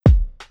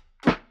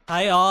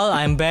Hi all,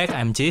 I'm back.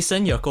 I'm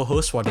Jason, your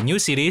co-host for the new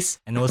series,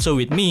 and also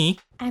with me.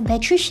 I'm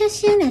Patricia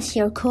Xian as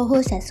your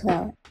co-host as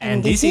well.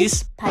 And this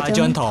is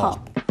Pajon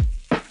Talk.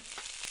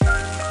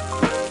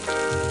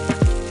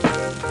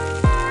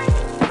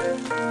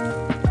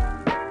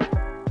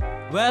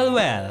 Well,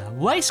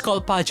 why is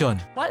called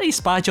Pajon? What is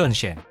Pajon,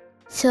 Shen?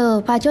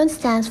 So Pajon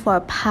stands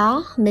for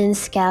Pa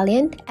means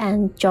scallion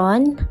and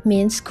Jon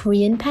means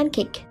Korean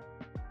pancake.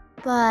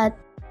 But,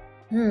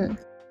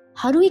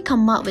 how do we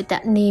come up with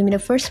that name in the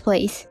first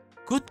place?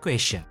 Good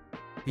question.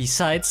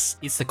 Besides,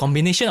 it's the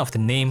combination of the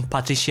name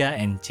Patricia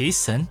and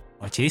Jason,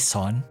 or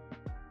Jason.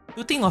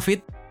 To think of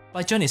it,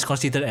 Pajon is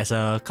considered as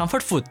a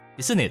comfort food,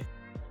 isn't it?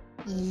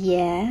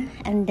 Yeah,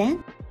 and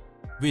then?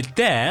 With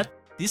that,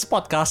 this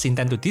podcast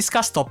intends to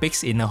discuss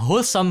topics in a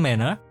wholesome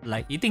manner,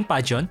 like eating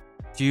Pajon,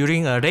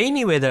 during a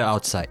rainy weather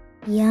outside.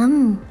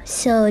 Yum!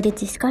 So the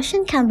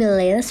discussion can be a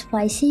little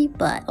spicy,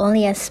 but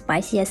only as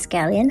spicy as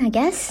scallion, I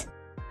guess?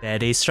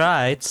 That is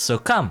right. So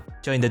come,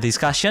 join the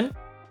discussion.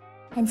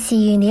 And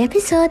see you in the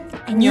episode.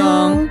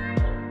 Annyeong!